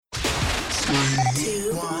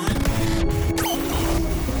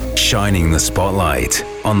Shining the spotlight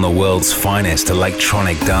on the world's finest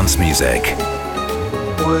electronic dance music.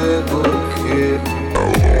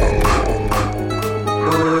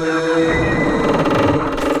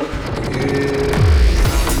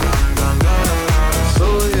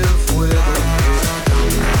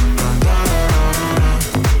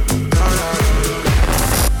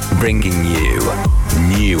 Bringing you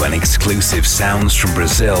new and exclusive sounds from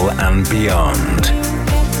Brazil and beyond.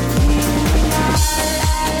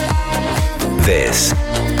 This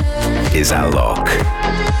is Alok,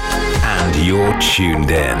 and you're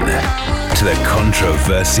tuned in to the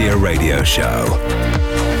Controversia Radio Show.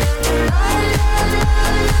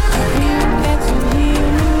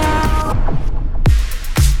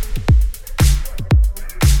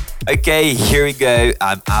 Okay, here we go.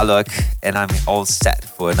 I'm Alok, and I'm all set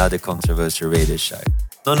for another Controversia Radio Show.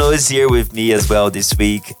 Nono is here with me as well this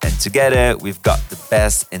week, and together we've got the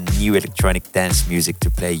best and new electronic dance music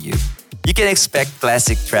to play you. You can expect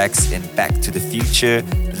classic tracks in Back to the Future,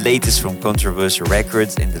 the latest from Controversia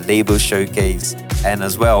Records in the label showcase, and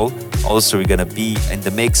as well, also we're gonna be in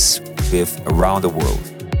the mix with Around the World.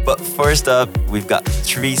 But first up, we've got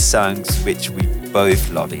 3 songs which we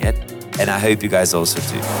both loving it, and I hope you guys also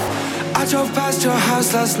do. I drove past your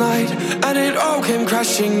house last night and it all came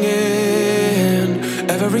crashing in.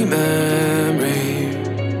 Every memory,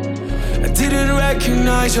 I didn't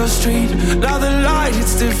recognize your street. Now the light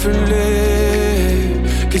hits differently,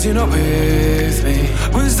 'cause you're not with me.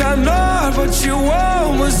 Was that not what you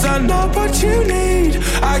want? Was that not what you need?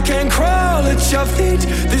 I can't crawl at your feet.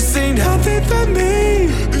 This ain't healthy for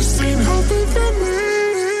me. This ain't healthy for me.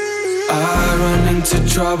 I run into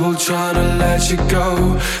trouble trying to let you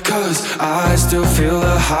go, 'cause I still feel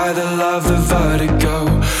the high, the love, the vertigo.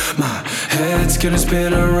 My head's gonna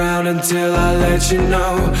spin around until I let you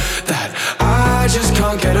know that I just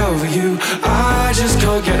can't get over you. I just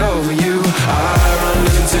can't get over you. I run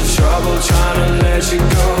into trouble trying to let you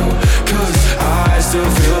go, 'cause I still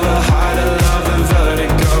feel the high, the love, the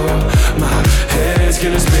vertigo. My head's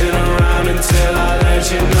gonna spin around until I let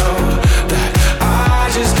you know that I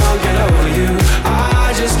just can't get over you.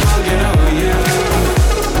 I just can't get over you.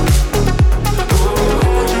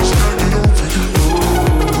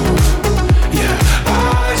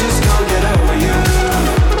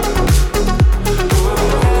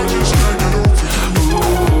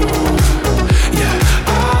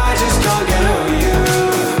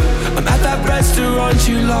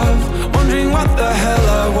 You love, wondering what the hell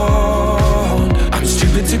I want. I'm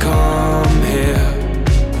stupid to come here.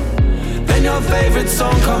 Then your favorite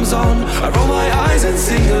song comes on. I roll my eyes and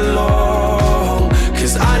sing along,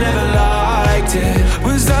 'cause I never liked it.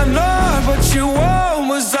 Was that not what you want?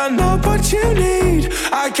 Was that not what you need?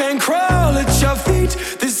 I can't crawl at your feet.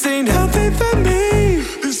 This ain't healthy for me.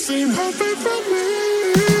 This ain't healthy for me.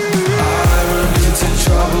 I run into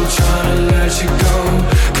trouble trying to let you go,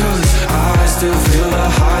 'cause I still feel the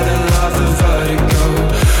high, the love, the vertigo.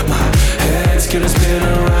 My head's gonna spin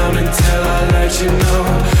around until I let you know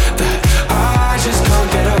that I just can't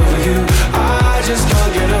get over you. I just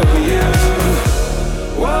can't get over you.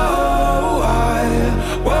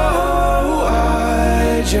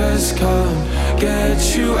 I just can't get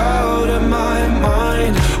you out of my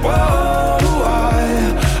mind. I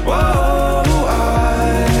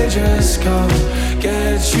just can't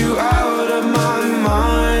get you out of my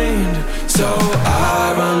mind. So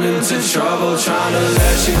I run into trouble trying to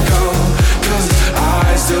let you go, 'cause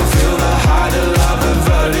I still feel the high, the love, the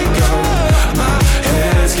vertigo. My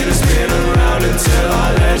head's gonna spin around until I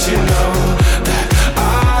let you know that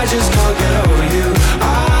I just can't get over you.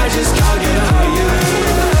 I just can't get over you.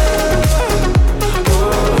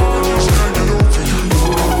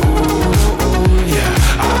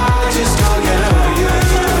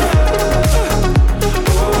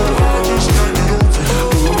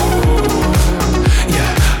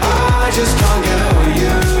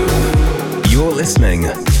 Listening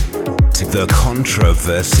to the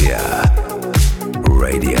Controversia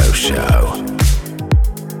Radio Show.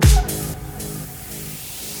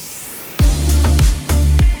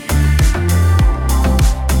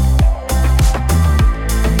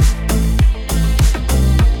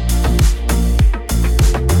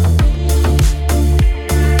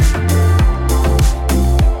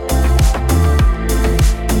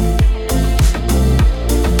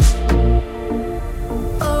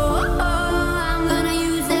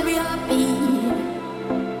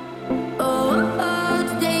 Oh,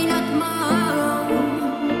 today not tomorrow.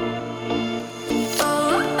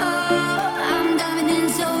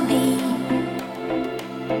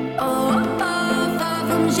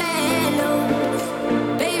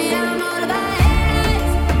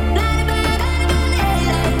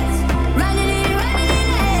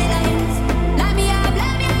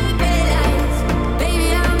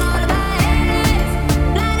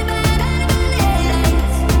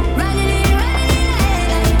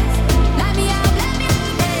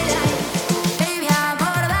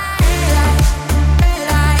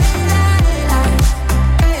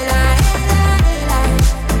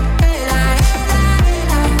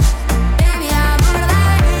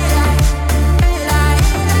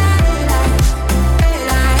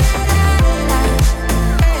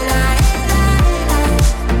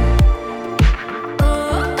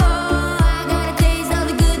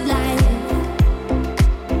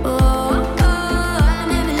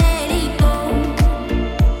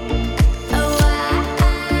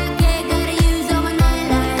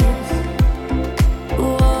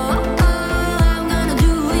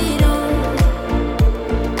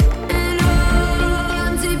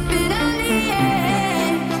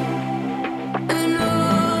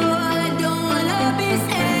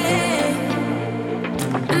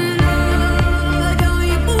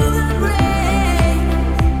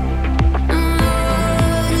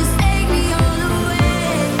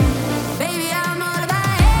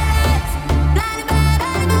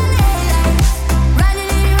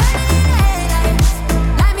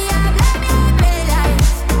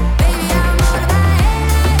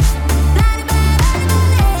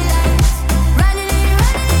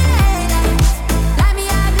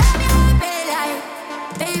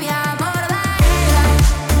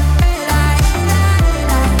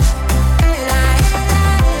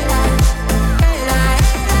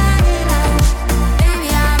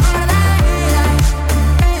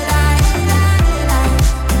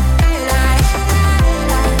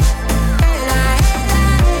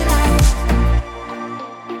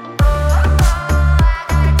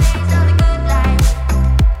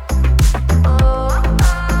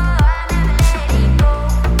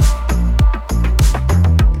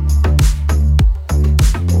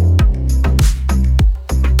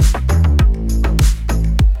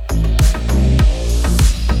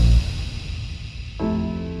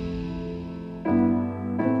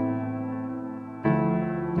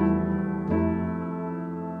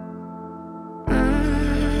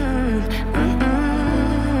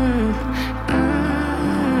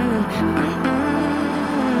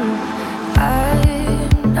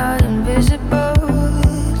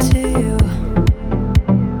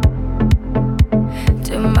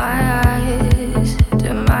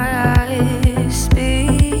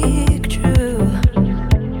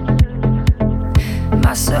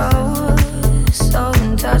 so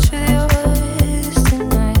in touch with yours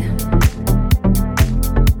tonight.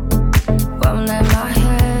 Won't let my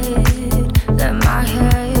head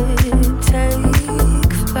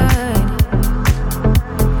take flight.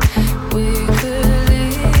 We could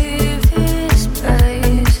leave this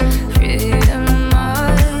place, freedom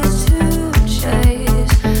ours to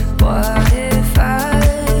chase. What if I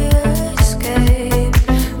escape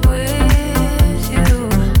with you?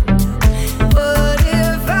 What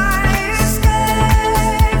if I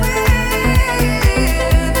escape with you?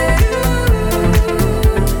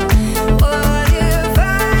 What if I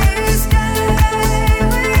escape with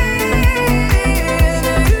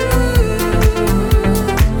you?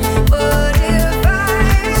 What if I escape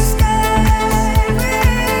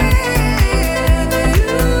with you?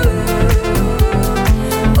 What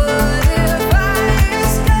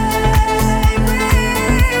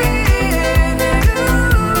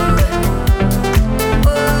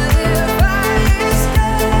if I escape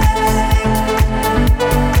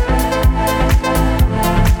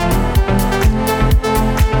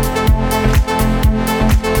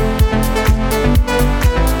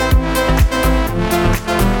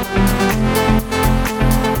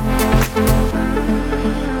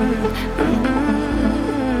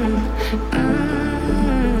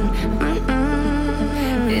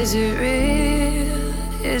Is it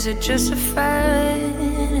real? Is it just a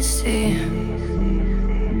fantasy?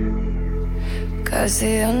 'Cause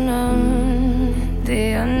the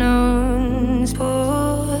unknown's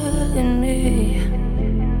pulling me.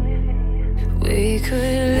 We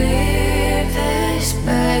could leave this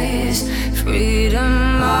place,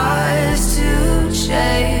 freedom ours to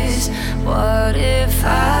chase. What if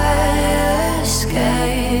I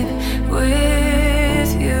escape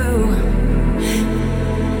with you?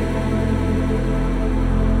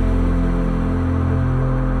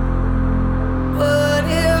 What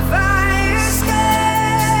if I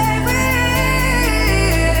escape with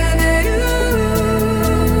you?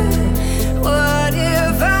 What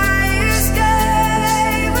if I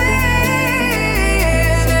escape with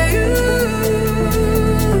you?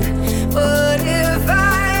 What if I escape with you? What if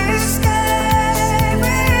I escape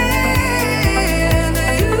with you?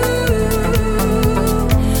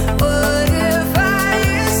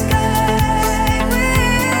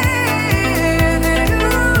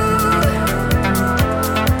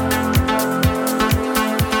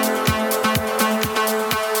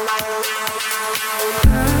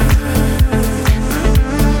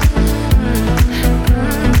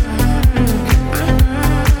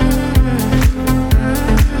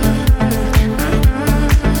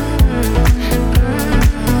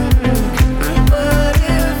 What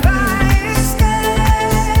if I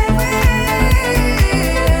escape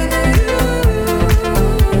with you?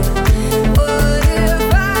 What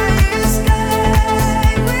if I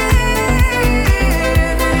escape with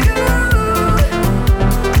you?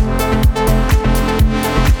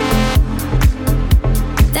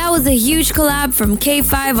 That was a huge collab from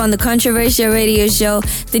K5 on the Controversial Radio Show,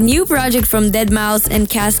 the new project from Deadmau5 and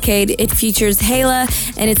Cascade. It features Hayla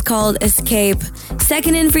and it's called Escape.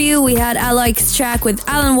 Second in for you, we had Alok's track with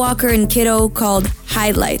Alan Walker and Kiddo called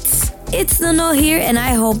Highlights. It's Nono here, and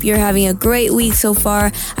I hope you're having a great week so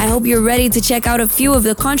far. I hope you're ready to check out a few of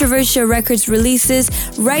the Controversial Records releases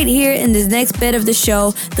right here in this next bit of the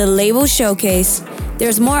show, the Label Showcase.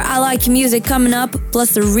 There's more Alok music coming up,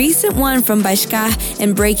 plus the recent one from Bashka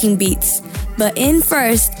and Breaking Beats. But in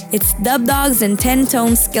first, it's Dub Dogs and 10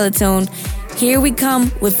 Tone Skeleton. Here we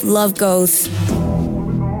come with Love Goes.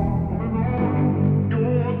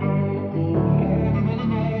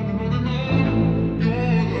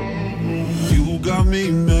 You got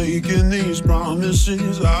me making these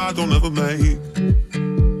promises I don't ever make.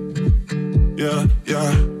 Yeah,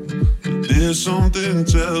 yeah. There's something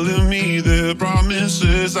telling me they're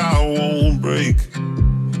promises I won't break.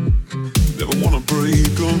 Never wanna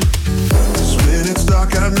break them. 'Cause when it's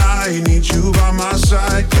dark at night, need you by my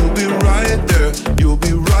side. You'll be right there, you'll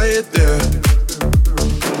be right there.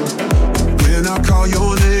 When I call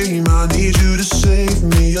your name, I need you to save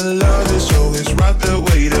me. Your love is always right there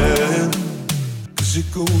waiting. 'Cause it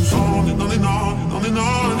goes on and on and on and on and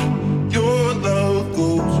on. Your love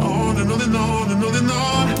goes on and on and on and on and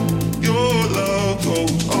on. Your love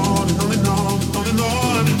goes on and on and on and on and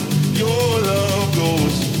on. Your love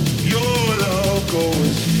goes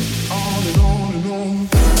on and on and on.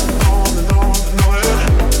 On and on and on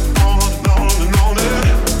and on and on and on and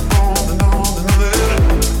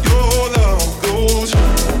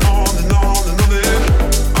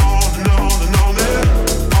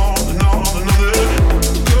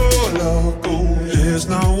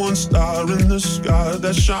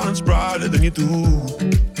when you do.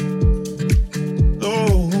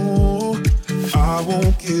 No, I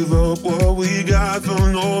won't give up what we got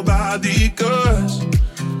from nobody, 'cause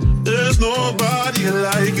there's nobody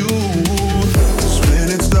like you. 'Cause when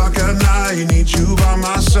it's dark at night, need you by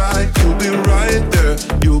my side. You'll be right there,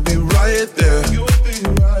 you'll be right there, you'll be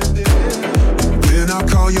right there. When I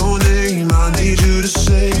call your name, I need you to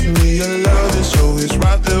save me. Your love is always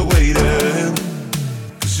right there waiting.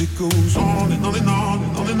 'Cause it goes on and on and on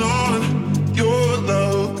and on and on. Your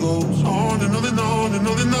love goes on and on and on and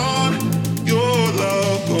on and on. Your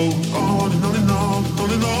love goes on and on and on and on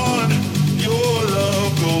and on. Your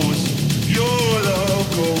love goes, your love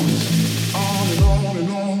goes on and on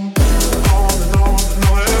and on. On and on and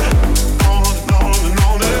on and on and on and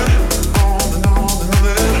on and on and on and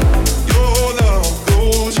on. Your love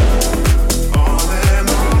goes on and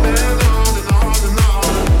on and on and on and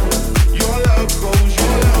on. Your love goes,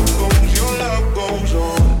 your love goes, your love goes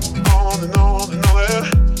on and on and on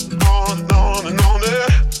and on and on and on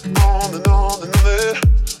and on.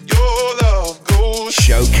 Your love goes.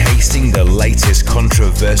 Showcasing the latest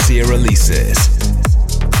Controversia releases.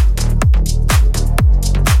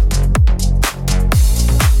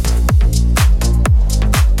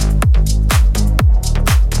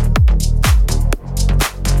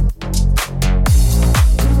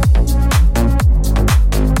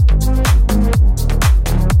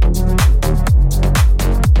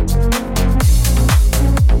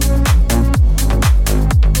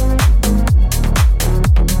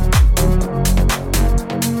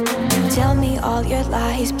 Tell me all your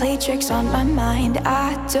lies, play tricks on my mind,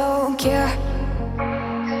 I don't care.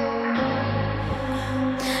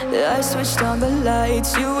 I switched on the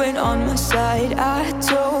lights, you ain't on my side, I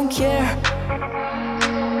don't care.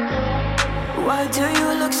 Why do you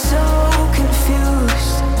look so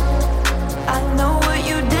confused? I know what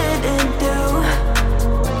you didn't do.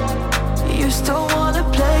 You still wanna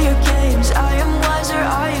play your games, I am wiser,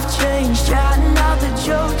 I have changed. Yeah, now the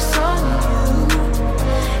joke's on you.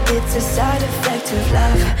 It's a side effect of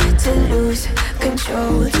love, to lose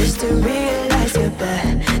control, just to realize you're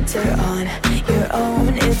better on your own.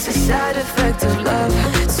 It's a side effect of love,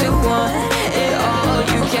 to want it all.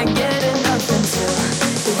 You can't get enough until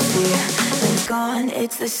the feeling's gone.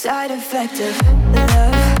 It's the side effect of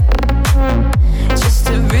love, just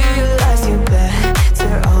to realize you're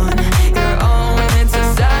better on your own. It's a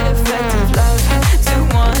side effect of love, to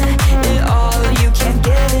want it all. You can't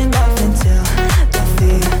get enough until the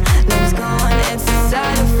feeling's gone. It's a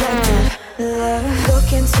side effect of love. Look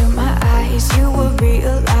into my eyes, you will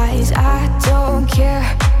realize I don't care.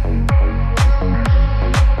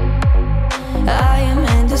 I am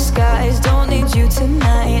in disguise, don't need you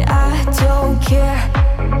tonight, I don't care.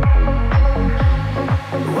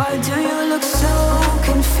 Why do you look so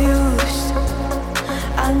confused?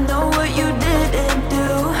 I know what you didn't do.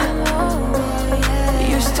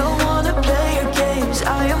 You still wanna play your games,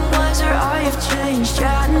 I am wiser, I have changed.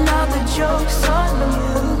 Yeah, now the joke's on you.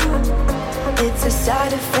 It's a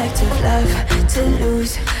side effect of love, to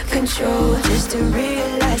lose control, just to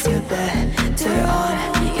realize you're better on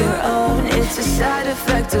your own. It's a side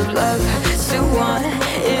effect of love, to want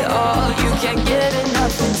it all. You can't get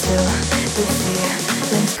enough until the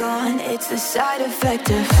feeling's gone. It's the side effect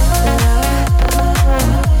of love,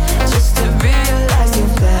 just to realize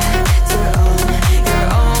you're better on your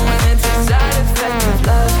own. It's a side effect of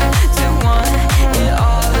love, to want it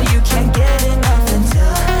all. You can't get enough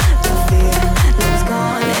until the feeling's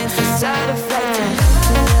gone. It's a side effect of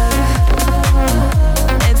love.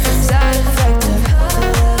 It's a side effect of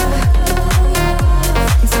love.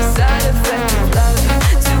 It's a side effect of love,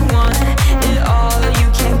 to want it all. You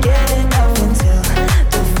can't get enough until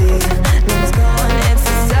the feeling's gone. It's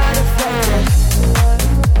a side effect of love.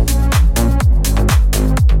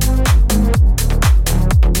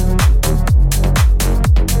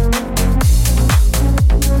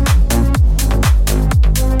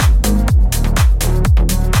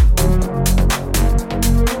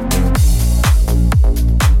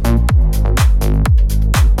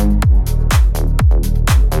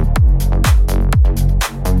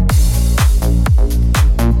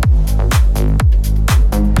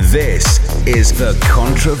 This is the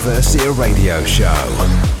Controversia Radio Show.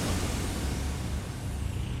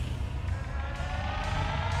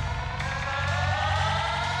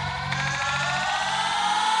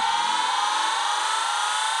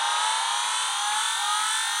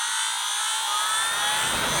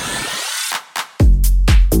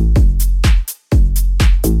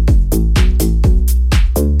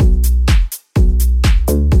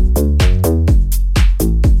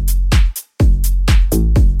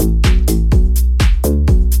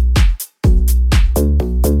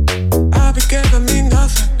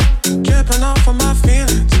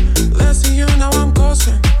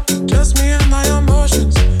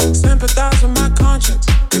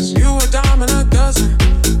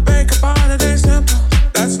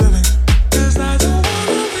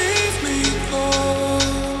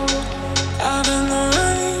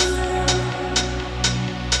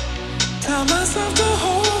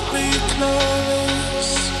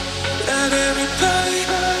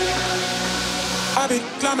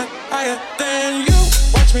 climbing higher than you.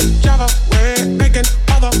 Watch me drive away, making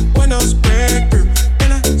all the windows break through.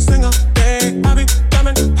 In a single day, I'll be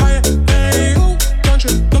climbing higher than you. Don't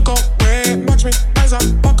you look away, watch me as I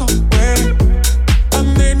walk away. I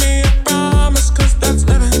made me a promise, 'cause that's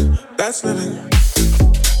living, that's living.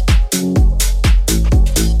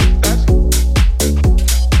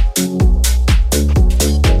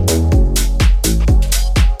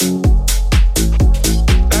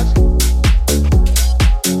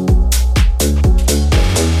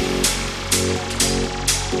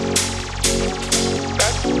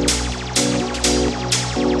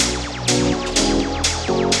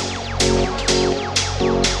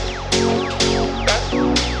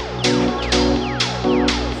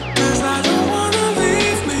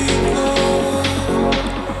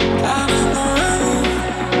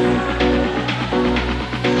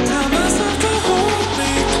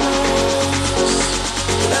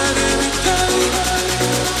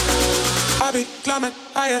 Climbing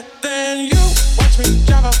higher than you. Watch me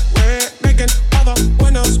drive away, making all the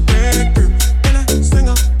windows break through. In a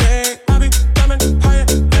single day, I'll be climbing higher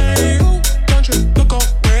than you. Don't you look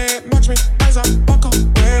away, watch me as I walk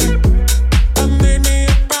away. I made me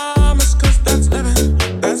a promise, 'cause that's living,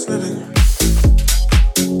 that's living.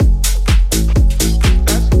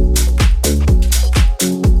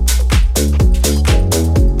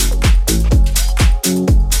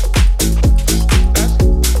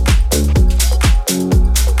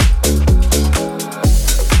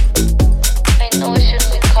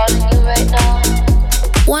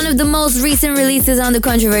 Most recent releases on the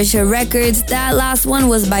Controversial Records. That last one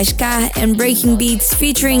was by Ska and Breaking Beats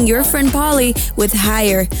featuring your friend Polly with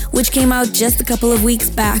Higher, which came out just a couple of weeks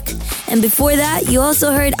back. And before that, you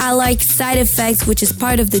also heard I Like Side Effects, which is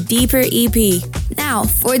part of the Deeper EP. Now,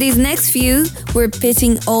 for these next few, we're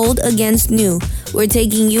pitting old against new. We're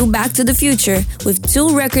taking you back to the future with two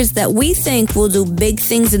records that we think will do big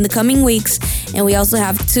things in the coming weeks, and we also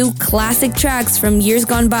have two classic tracks from years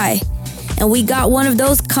gone by. And we got one of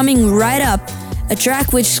those coming right up, a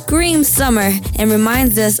track which screams summer and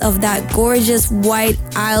reminds us of that gorgeous white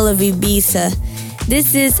Isle of Ibiza.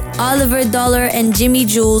 This is Oliver Dollar and Jimmy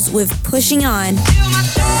Jules with Pushing On.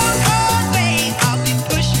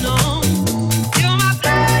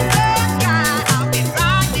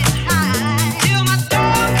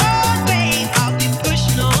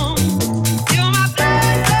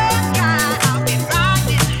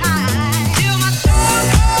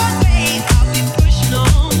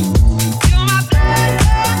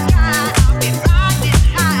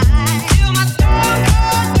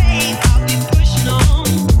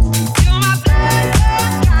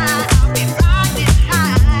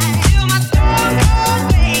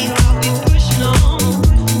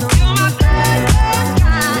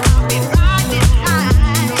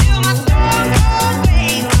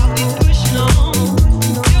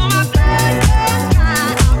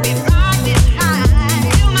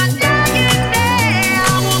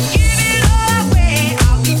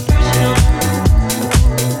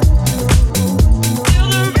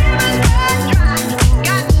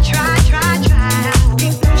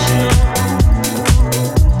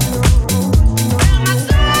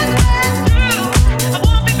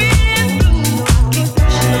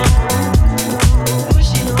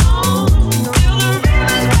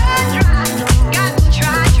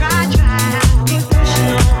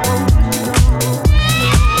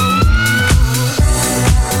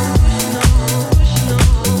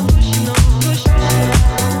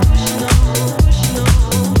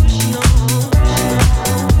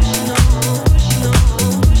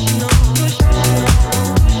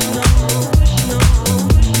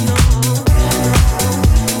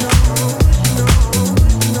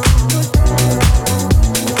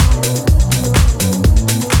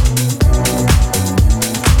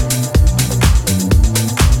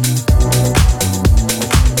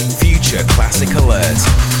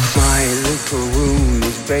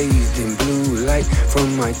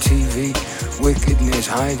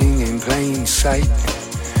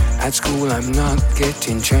 At school I'm not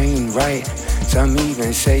getting trained right. Some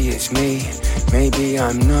even say it's me. Maybe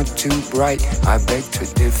I'm not too bright. I beg to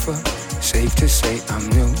differ. Safe to say I'm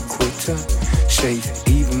no quitter. Safe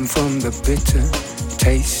even from the bitter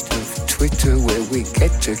taste of Twitter, where we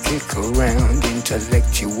get to kick around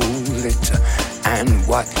intellectual litter. And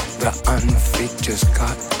what the unfit just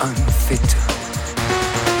got unfitter.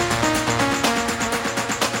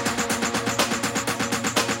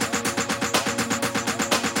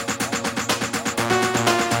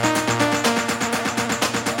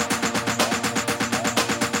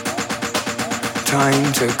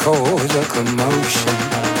 Time to cause a commotion.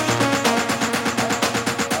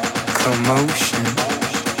 Commotion.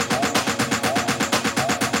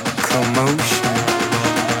 commotion,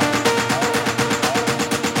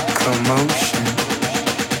 commotion.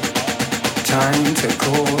 Time to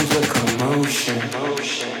cause a commotion.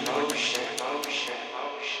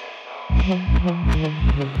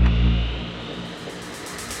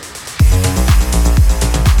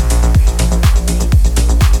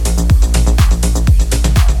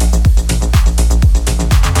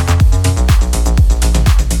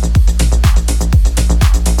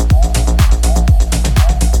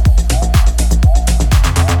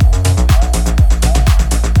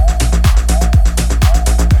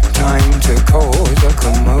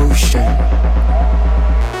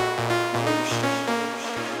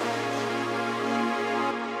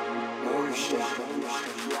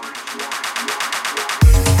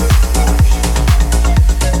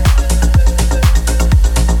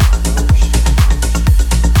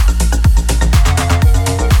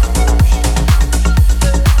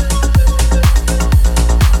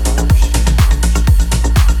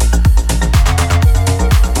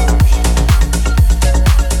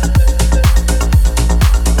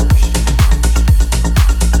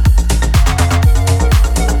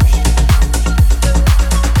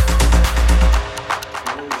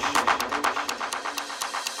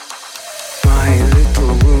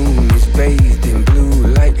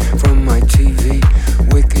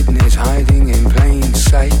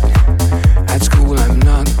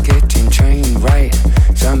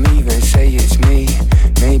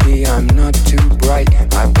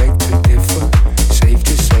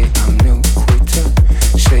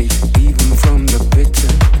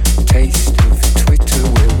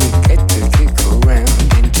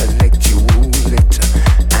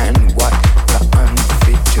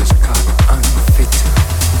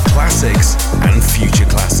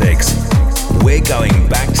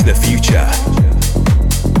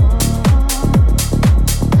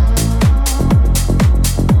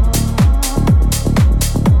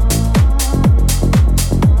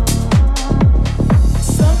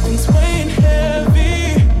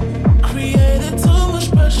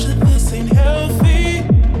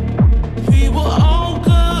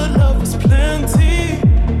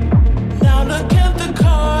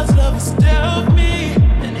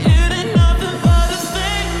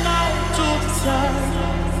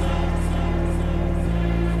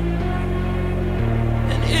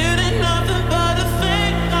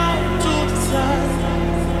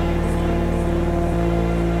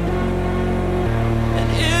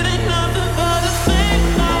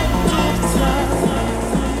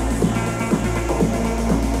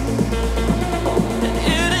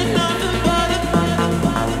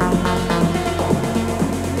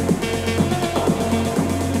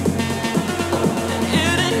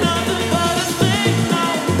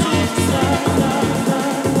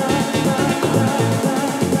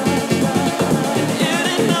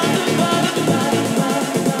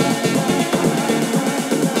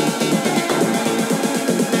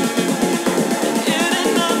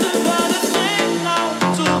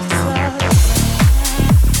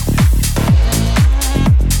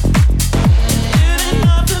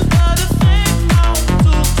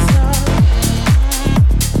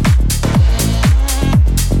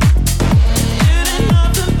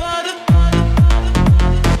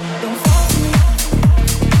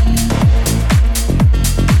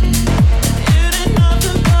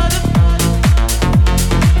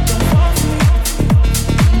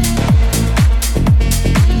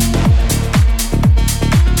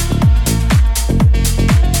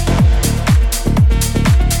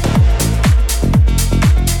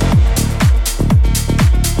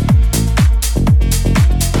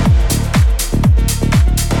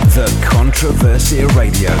 Controversia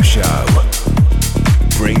Radio Show,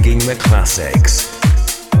 bringing the classics.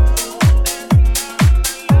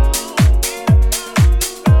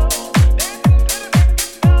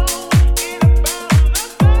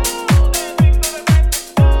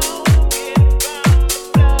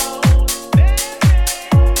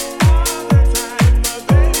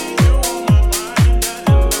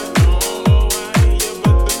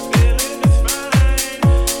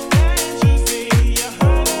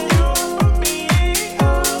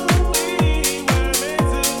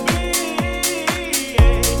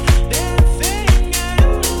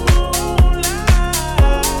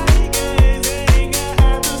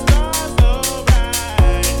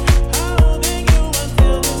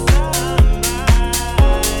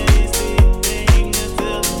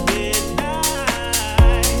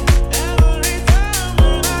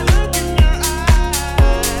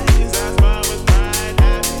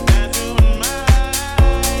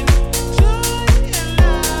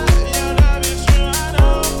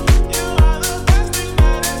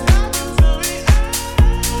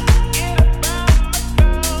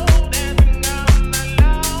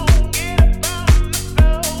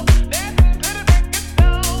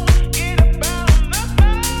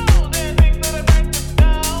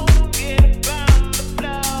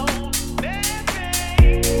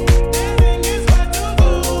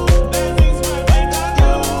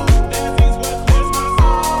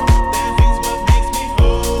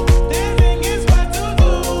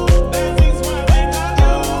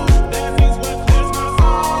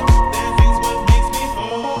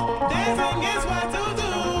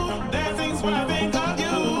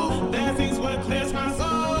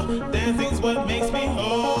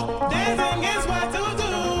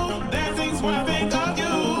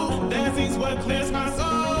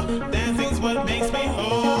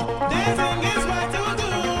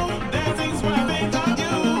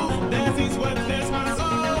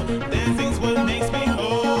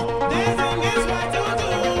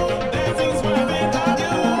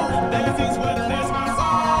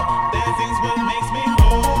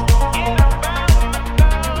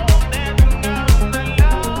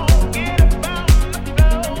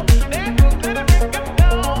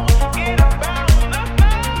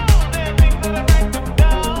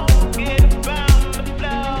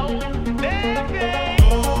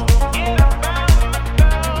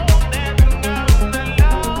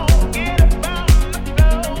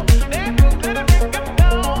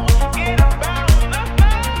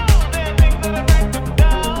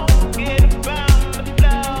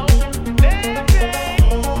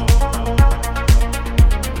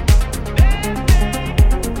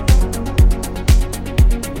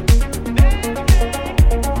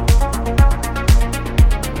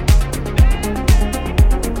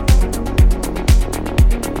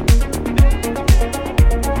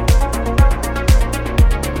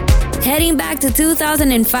 to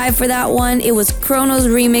 2005 for that one. It was Chrono's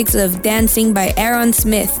remix of Dancing by Aaron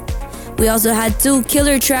Smith. We also had 2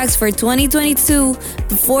 killer tracks for 2022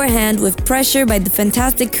 beforehand with Pressure by The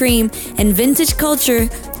Fantastic Cream and Vintage Culture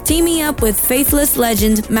teaming up with Faithless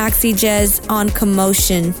legend Maxi Jez on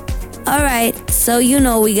Commotion. Alright, so you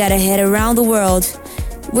know we gotta head around the world.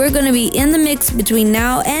 We're gonna be in the mix between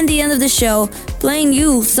now and the end of the show, playing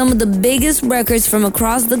you some of the biggest records from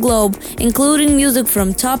across the globe, including music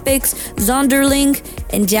from Topics, Zonderling,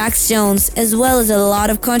 and Jax Jones, as well as a lot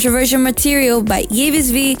of controversial material by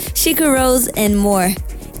Yevis V, Chica Rose, and more.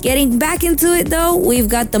 Getting back into it though, we've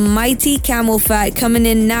got the mighty Camel Fat coming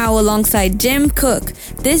in now alongside Jim Cook.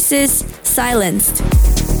 This is Silenced.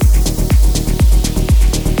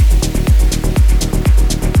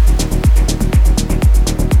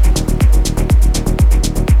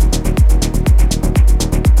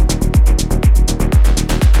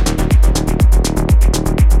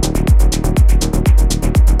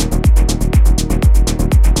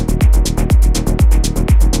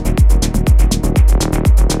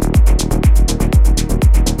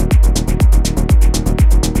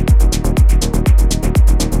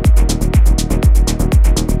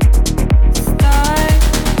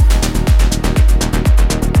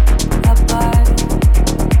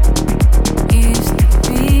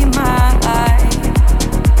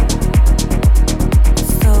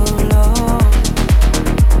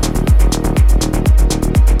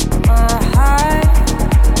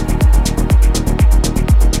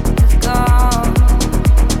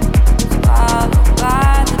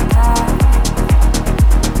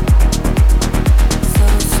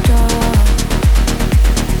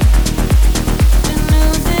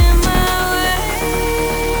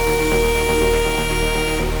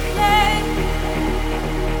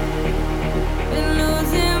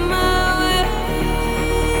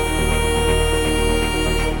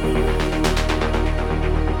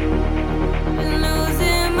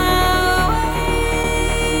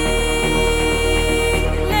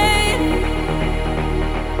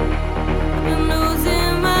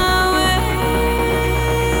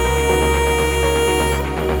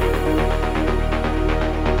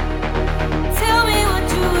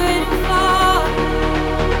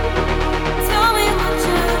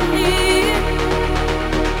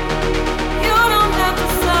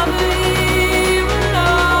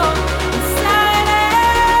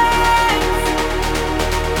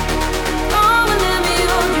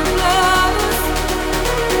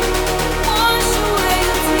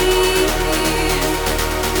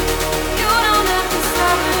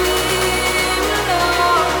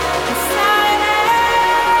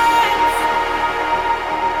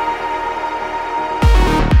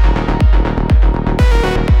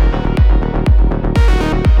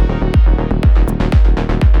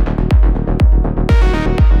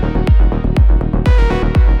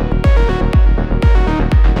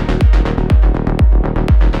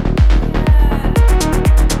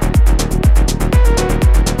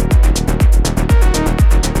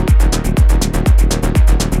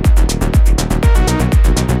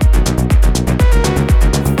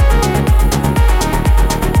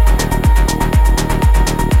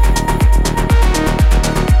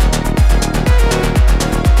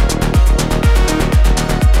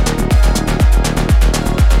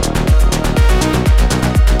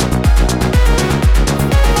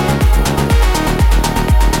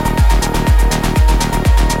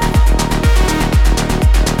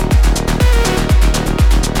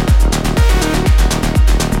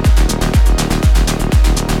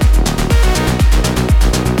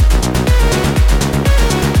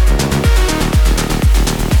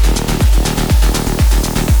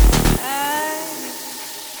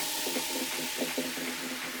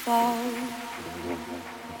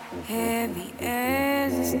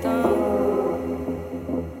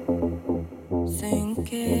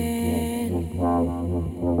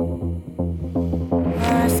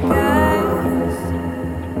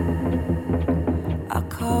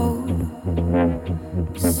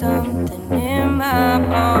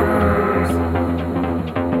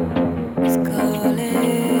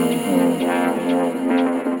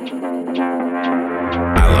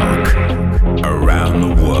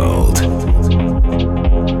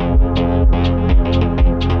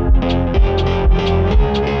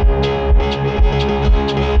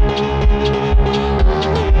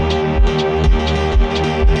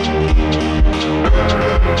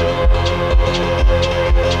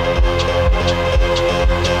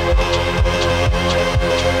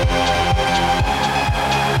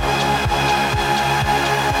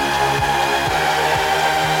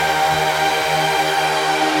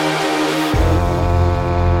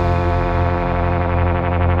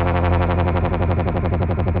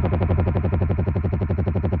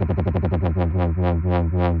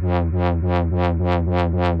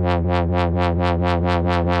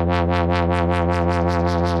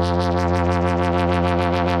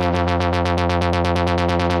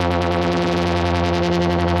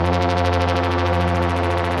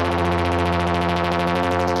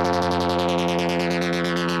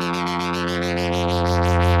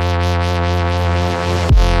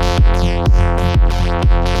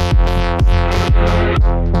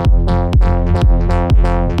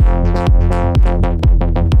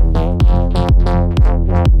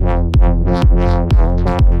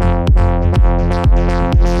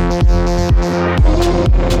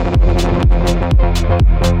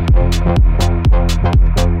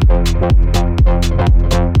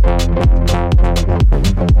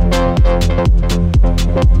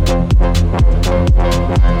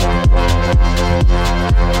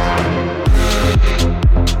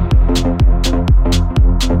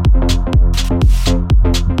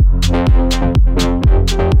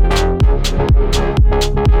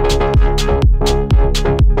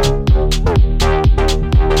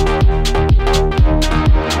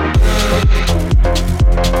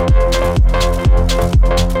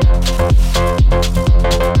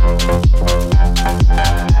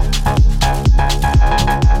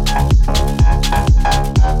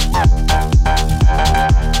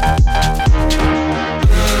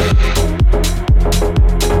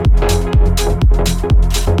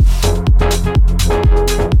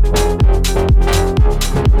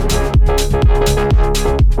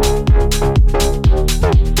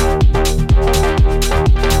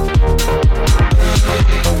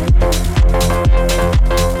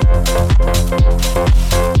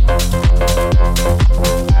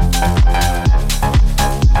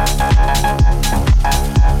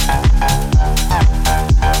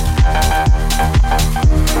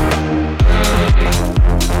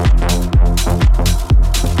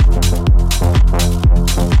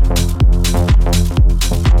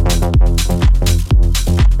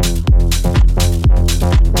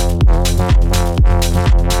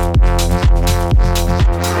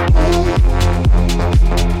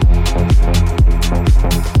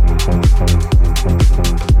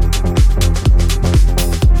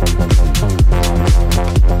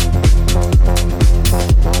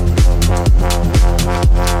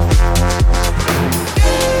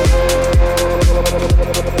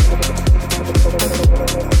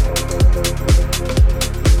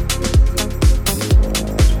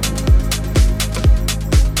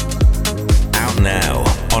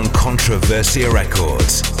 Controversia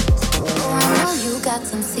Records. Oh, you got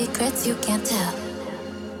some secrets you can't tell.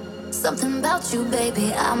 Something about you,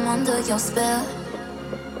 baby, I'm under your spell.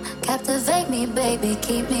 Captivate me, baby,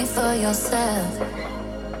 keep me for yourself.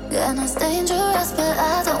 Yeah, it's dangerous, but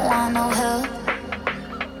I don't want no help.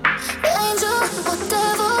 Angel or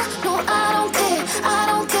devil, no, I don't care, I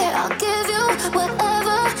don't care. I'll give you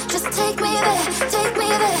whatever, just take me there.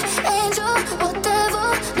 Angel or devil,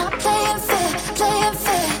 not playing fair, playing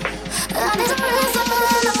fair. I need a reason,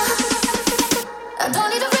 I don't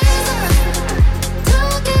need a reason to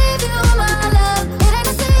give you my love. It ain't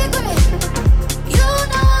a secret, you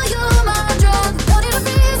know you're my drug. Don't need a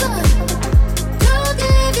reason to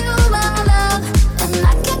give you my love, and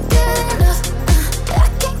I can't get enough. I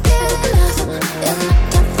can't get enough, and I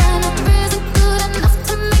can't find a reason good enough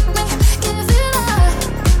to make me give it up,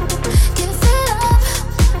 give it up.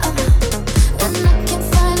 And I can't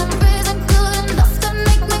find a reason good enough to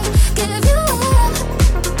make me give you up,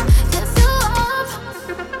 give you up.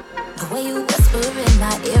 The way you whisper in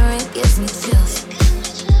my ear, it gives me chills,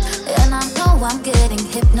 and I know I'm getting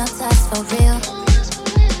hypnotized for real.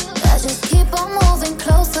 I just keep on moving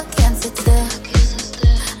closer, can't sit still.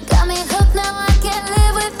 Got me hooked now, I can't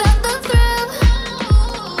live without the thrill.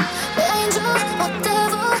 Angel or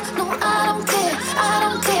devil, no, I don't care, I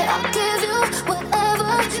don't care. I'll give you whatever,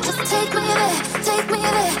 just take me there.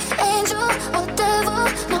 Angel or devil,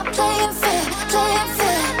 not playing fair, playing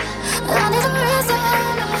fair. I need a reason,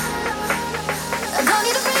 I don't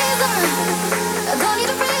need a reason, I don't need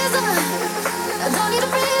a reason, I don't need a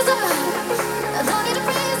reason, I don't need a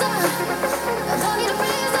reason, I don't need a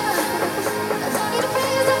reason, I don't need a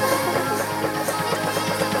reason,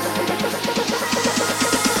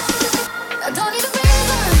 I don't need a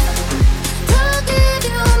reason to give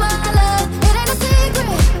you my love. It ain't a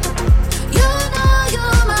secret, you know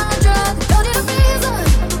you're my drug. Don't need a reason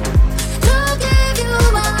to give you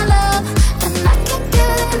my love, and I can't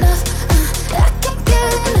get enough. I can't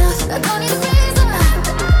get enough. I don't need a reason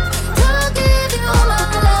to give you my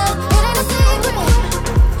love. It ain't a secret,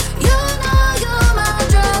 you know you're my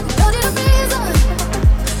drug. Don't need a reason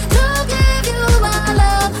to give you my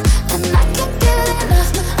love, and I can't get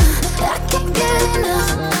enough. I can't get enough,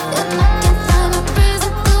 and I can't find a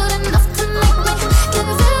reason good enough to make me give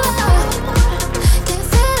it up, give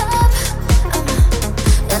it up.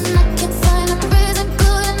 And I can't find a reason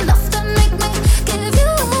good enough to make me give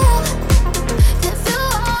you up, give you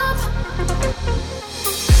up.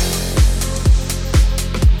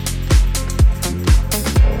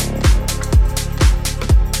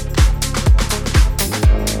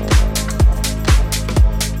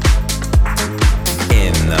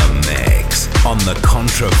 In the mix on the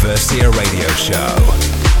Controversia Radio Show.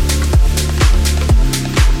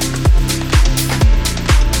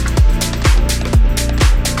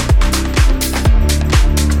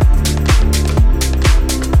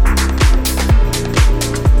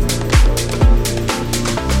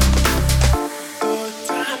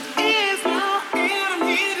 Is now, and I'm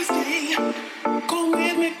here to stay. Come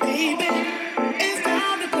with me, baby. It's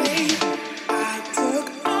time to play. I took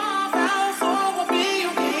off out, so we'll be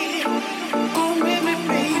okay. Come with me,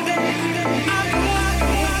 baby. I know I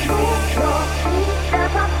can.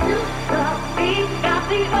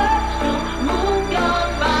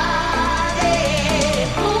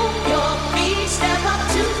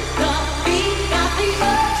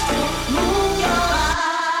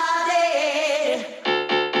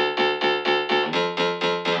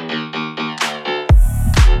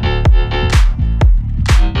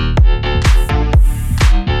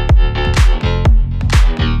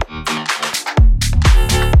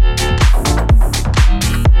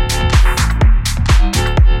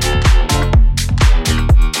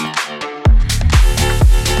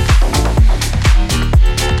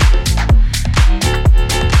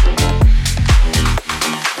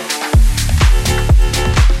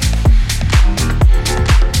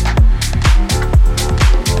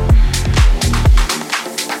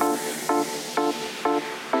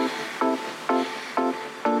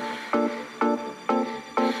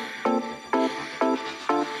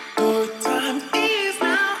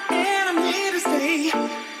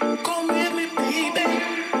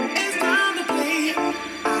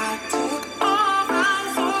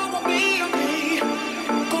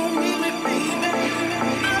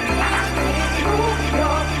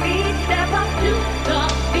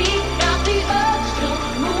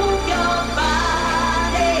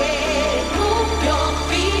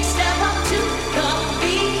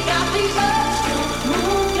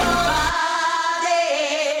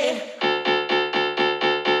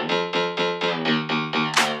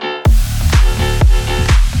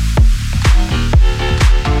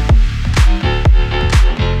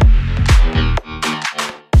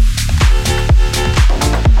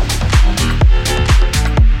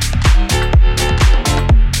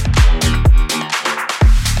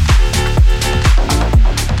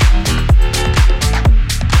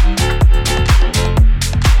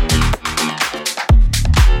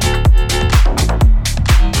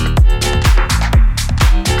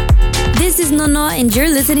 Nono, and you're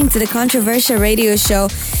listening to the Controversial Radio Show.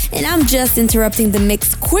 And I'm just interrupting the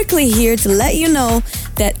mix quickly here to let you know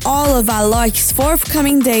that all of Alok's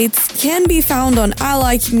forthcoming dates can be found on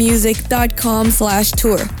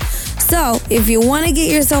alokmusic.com/tour. So, if you want to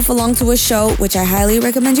get yourself along to a show, which I highly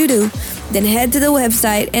recommend you do, then head to the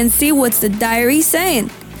website and see what's the diary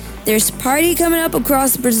saying. There's a party coming up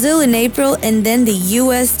across Brazil in April, and then the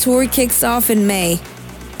US tour kicks off in May.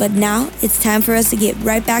 But now it's time for us to get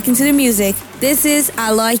right back into the music. This is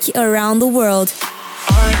Alok Around the World.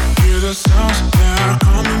 I hear the sounds that are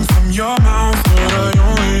coming from your mouth, but I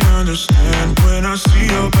only understand when I see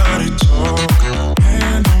your body talk.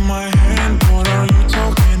 Hand on my hand, what are you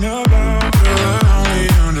talking about? Girl, I only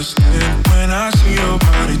understand when I see your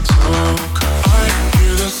body talk. I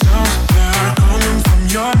hear the sounds that are coming from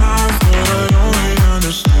your mouth, but I only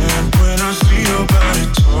understand when I see your body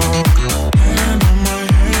talk. Hand on my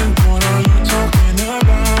hand, what are you talking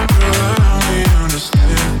about? Girl, I only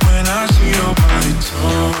understand when I see your body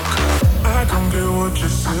talk. I don't get what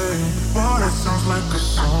you're saying, but it sounds like a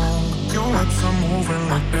song. Your lips are moving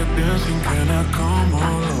like they're dancing, can I come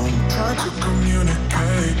along? Try to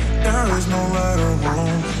communicate, there is no right or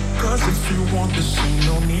wrong. Cause if you want the same,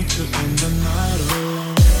 no need to end the night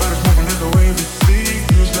alone. But it's moving like the way we see,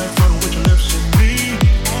 feels like fun with your lips and me.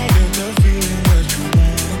 I get that feeling that you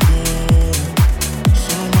wanna go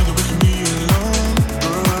somewhere that we can be alone.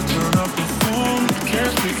 Girl, I turn up the phone,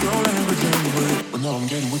 can't speak your language anyway, but now I'm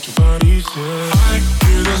getting what your body says. I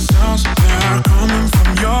hear the sounds that are coming from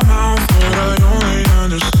your mouth, but I only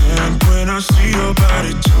understand when I see your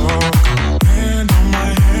body talk. Hand on my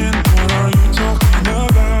hand, what are you talking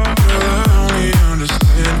about? Girl, I only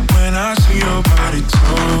understand when I see your body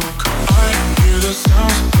talk. I hear the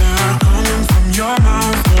sounds that are coming from your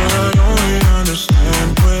mouth, but I only understand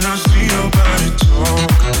when I see your body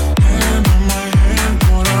talk. Hand on my hand,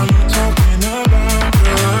 what are you talking about?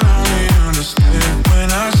 Girl, I only understand when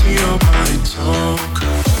I see your body talk.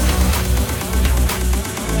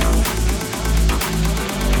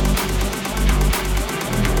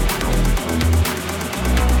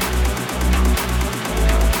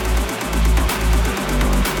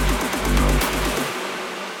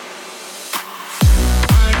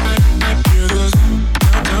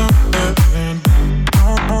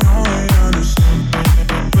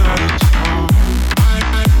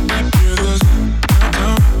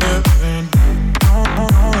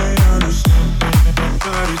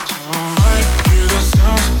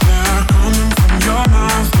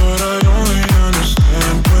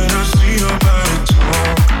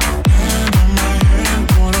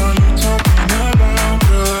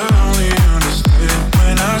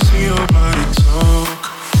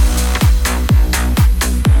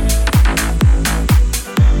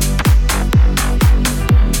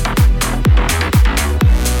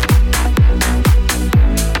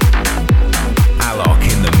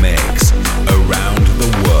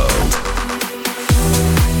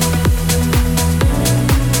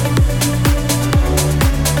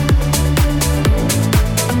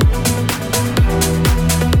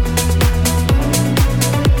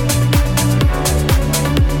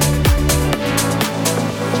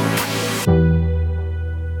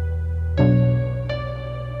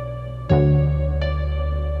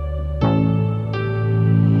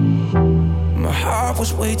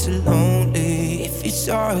 Was way too lonely. If you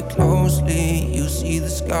saw it closely, you see the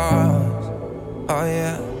scars. Oh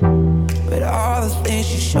yeah. But all the things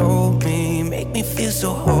you showed me make me feel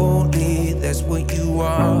so holy. That's what you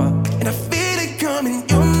are. And I feel it coming.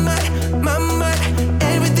 You're my mind.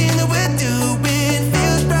 Everything that we're doing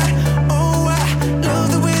feels right. Oh, I love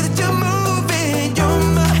the way that you're moving. You're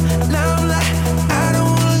my limelight. I don't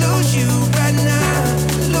wanna lose you right now.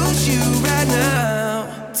 Lose you right now.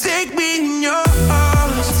 Take me in your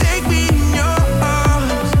arms. Take me in your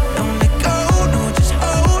arms. Don't let go, no, just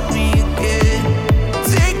hold me again.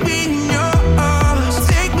 Take me in your arms.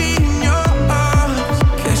 Take me in your arms.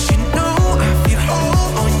 'Cause you know I feel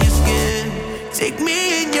whole on your skin. Take me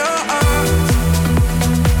in your arms.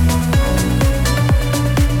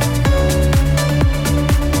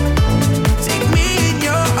 Take me in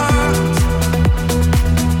your arms.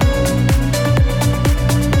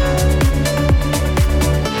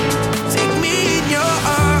 Take me in your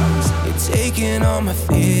arms. You're taking all my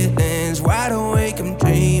feelings. Wide awake, I'm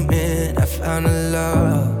dreaming. I found a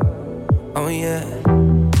love. Oh yeah.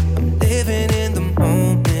 I'm living in the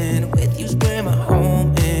moment. With you's where my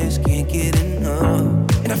home is. Can't get enough.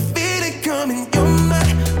 And I feel it coming. You're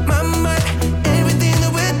my mind. Everything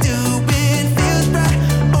that we're doing feels right.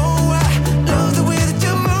 Oh, I love the way that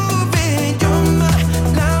you're moving. You're my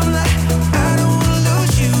limelight. I don't wanna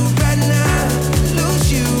lose you right now. Lose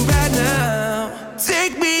you right now.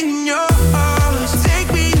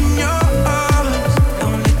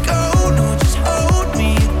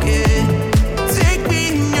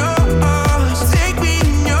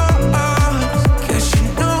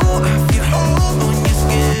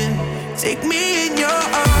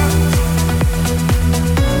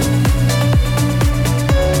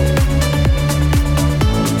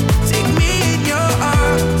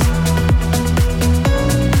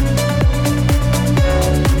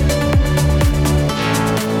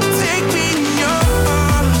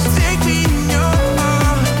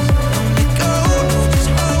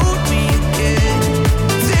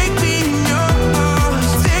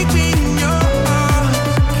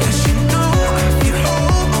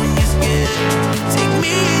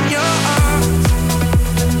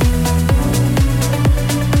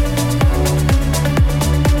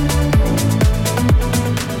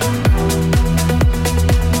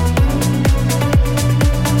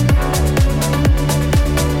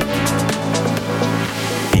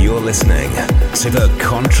 to the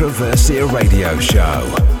Controversia Radio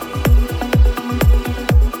Show.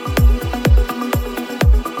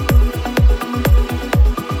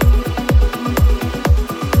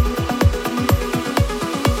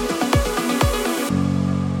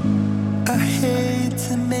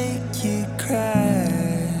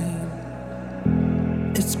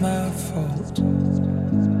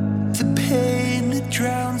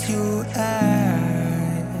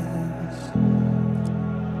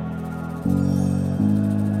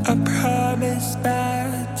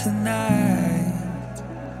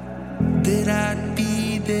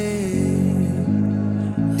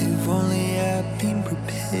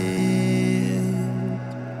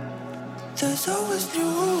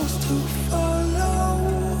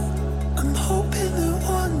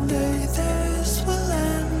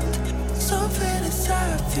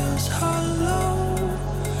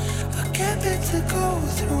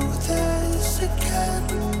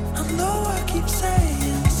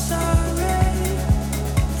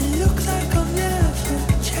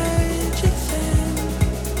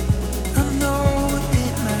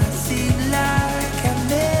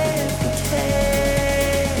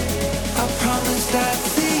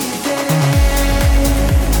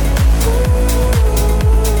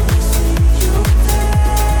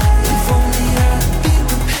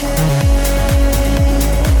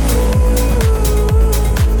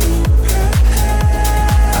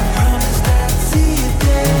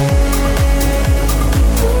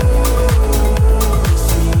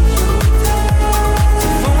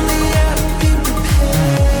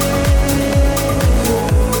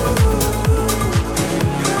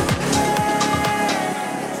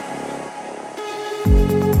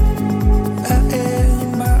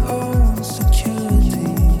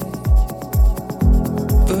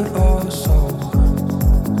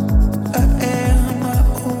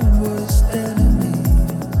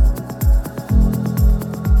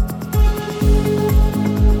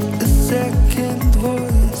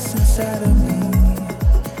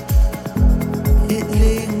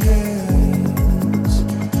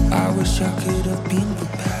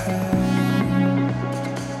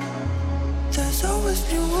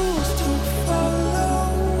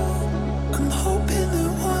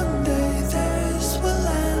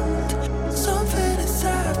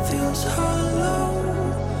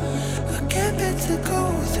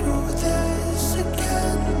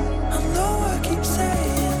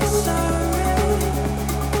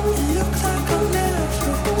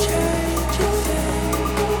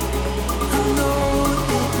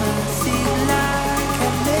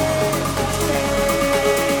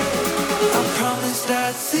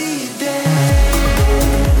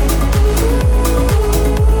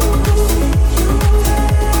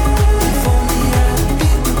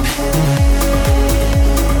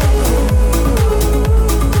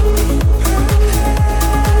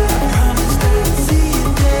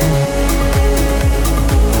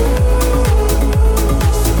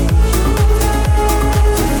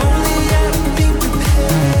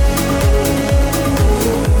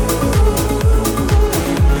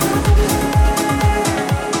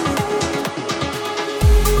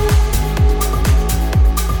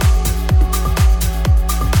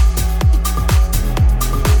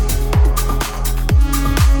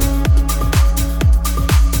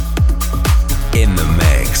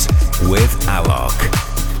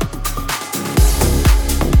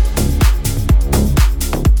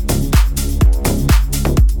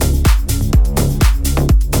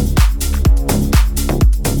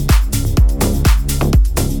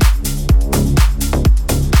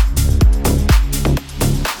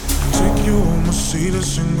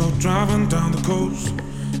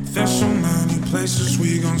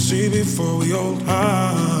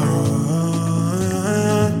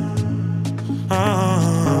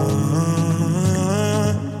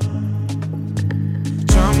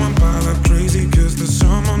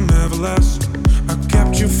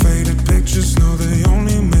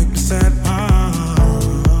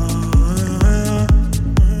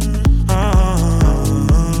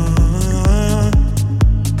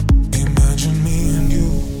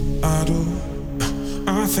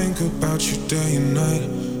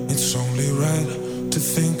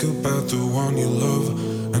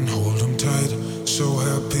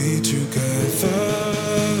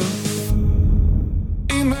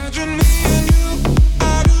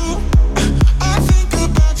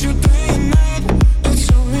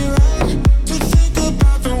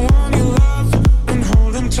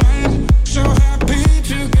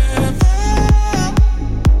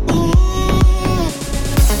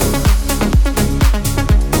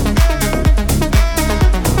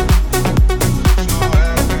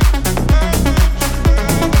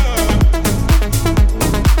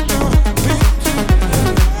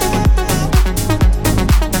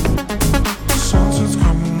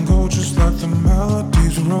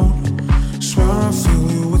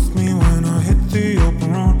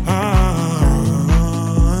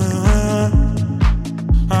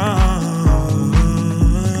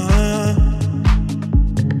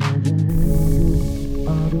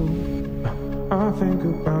 I think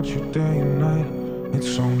about you day and night.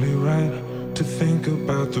 It's only right to think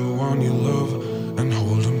about the one you love and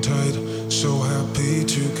hold them tight. So happy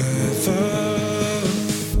together.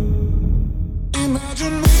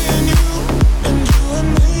 Imagine me and you and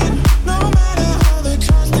me. No matter how they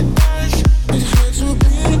try to dash, it hurts to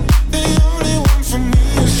be the only one for me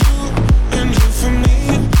is you and you for me.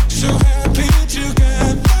 So happy together.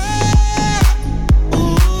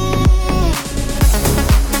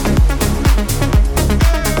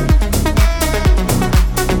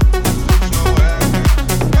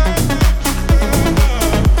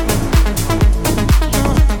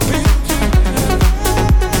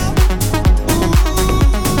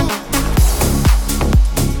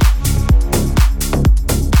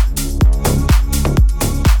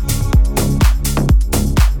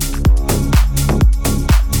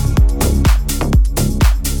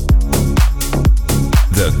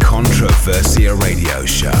 Controversia Radio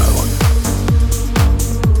Show.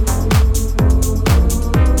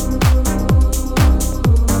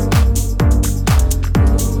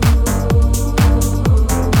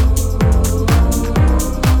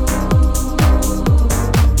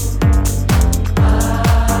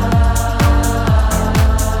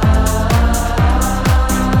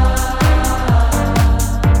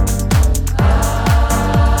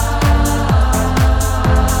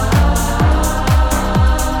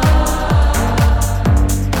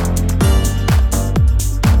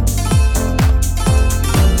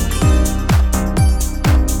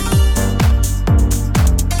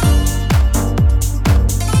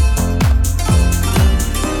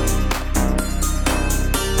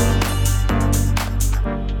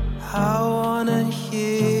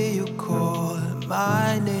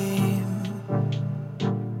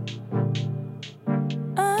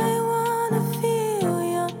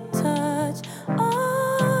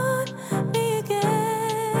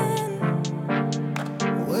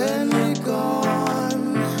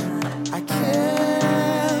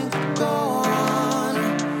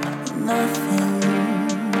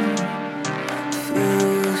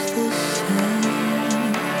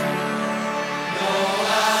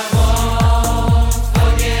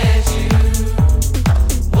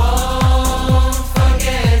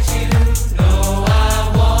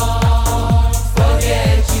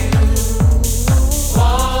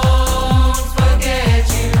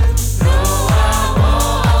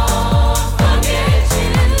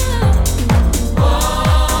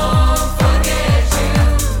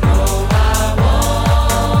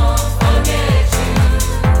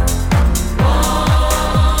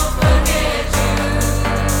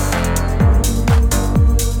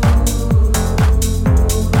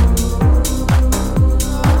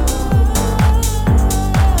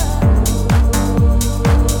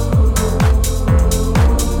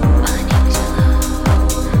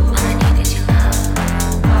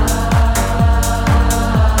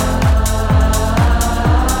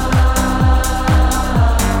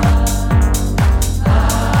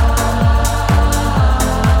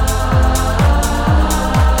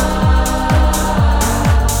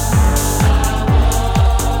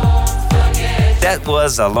 That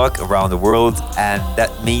was a look around the world, and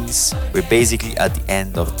that means we're basically at the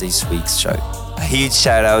end of this week's show. A huge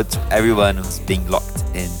shout out to everyone who's been locked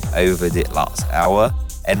in over the last hour.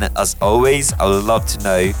 And as always, I would love to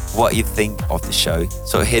know what you think of the show.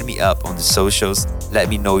 So hit me up on the socials, let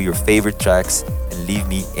me know your favorite tracks, and leave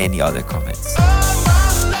me any other comments.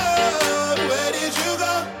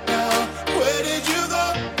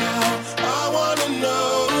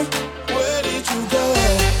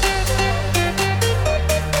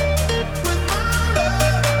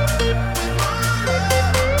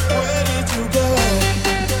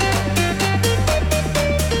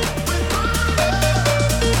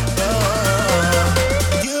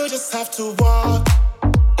 To walk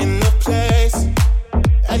in the place,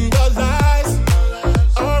 and your lies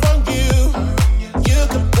are on you. You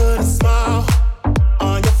can put a smile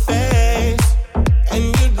on your face, and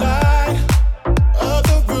you light up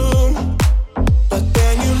the room. But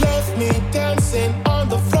then you left me dancing on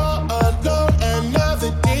the floor alone, and now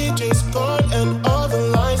the DJ's gone, and all the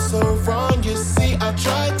lights are on. You see, I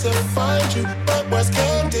tried to find you, but words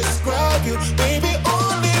can't describe you.